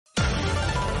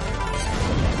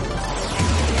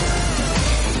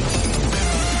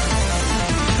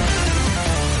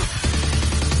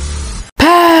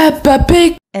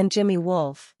Pig and Jimmy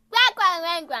Wolf.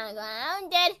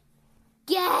 Grounded.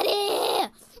 Get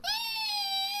it!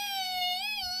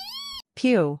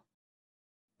 Pew.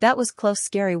 That was close.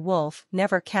 Scary wolf,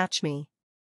 never catch me.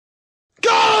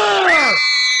 Gah!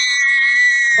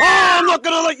 Oh, I'm not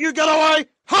gonna let you get away!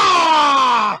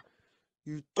 Ha!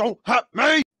 You don't hurt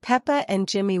me! Peppa and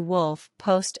Jimmy Wolf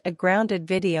post a grounded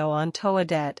video on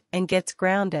Toadette and gets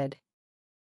grounded.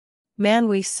 Man,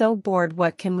 we so bored.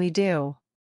 What can we do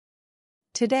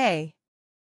today?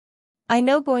 I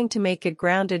know, going to make a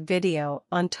grounded video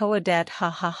on Toadette, ha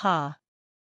ha ha.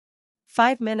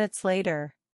 5 minutes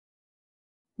later.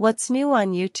 What's new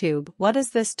on YouTube? What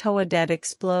is this? Toadette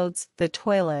explodes the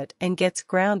toilet and gets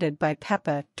grounded by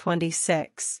Peppa,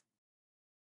 26.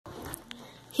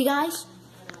 Hey guys,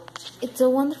 it's a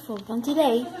wonderful one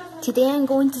today. Today I'm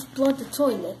going to explode the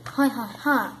toilet. Ha ha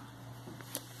ha.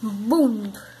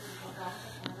 Boom.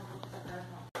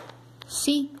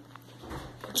 Sí,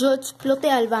 yo exploté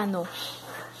al vano.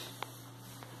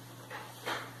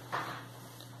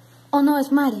 Oh no,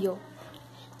 es Mario.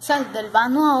 Sal del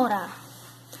vano ahora.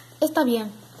 Está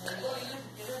bien.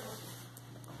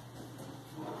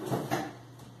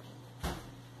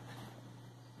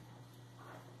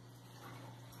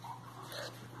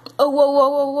 Oh, whoa, whoa,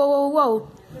 whoa, whoa, whoa,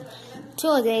 whoa.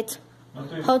 Toadette,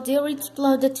 how dare you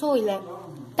explode the toilet?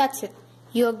 That's it.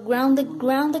 You're grounded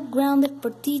for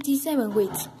 37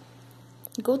 weeks.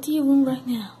 Go to your room right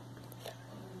now.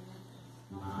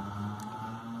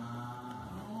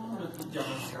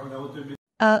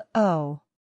 Oh.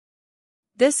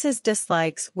 This is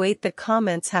dislikes. Wait, the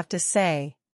comments have to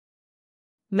say.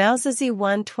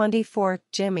 Mousesy124,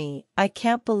 Jimmy, I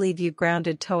can't believe you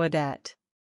grounded Toadette.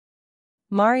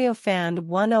 Mario Fan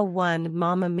 101,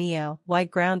 Mamma Mia, why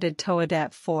grounded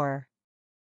Toadette for?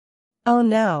 Oh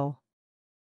no.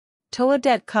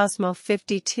 Toadette Cosmo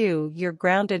 52, you're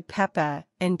grounded. Peppa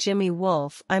and Jimmy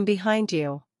Wolf, I'm behind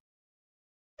you.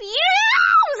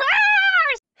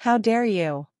 How dare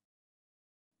you?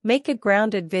 Make a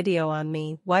grounded video on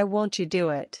me. Why won't you do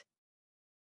it?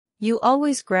 You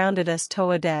always grounded us,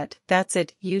 Toadette. That's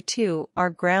it, you two are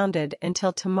grounded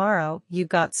until tomorrow. You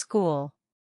got school.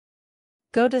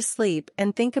 Go to sleep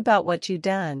and think about what you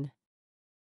done.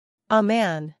 Aw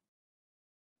man.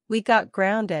 We got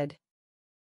grounded.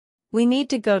 We need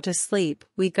to go to sleep.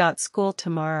 We got school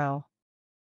tomorrow.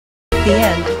 The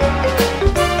end.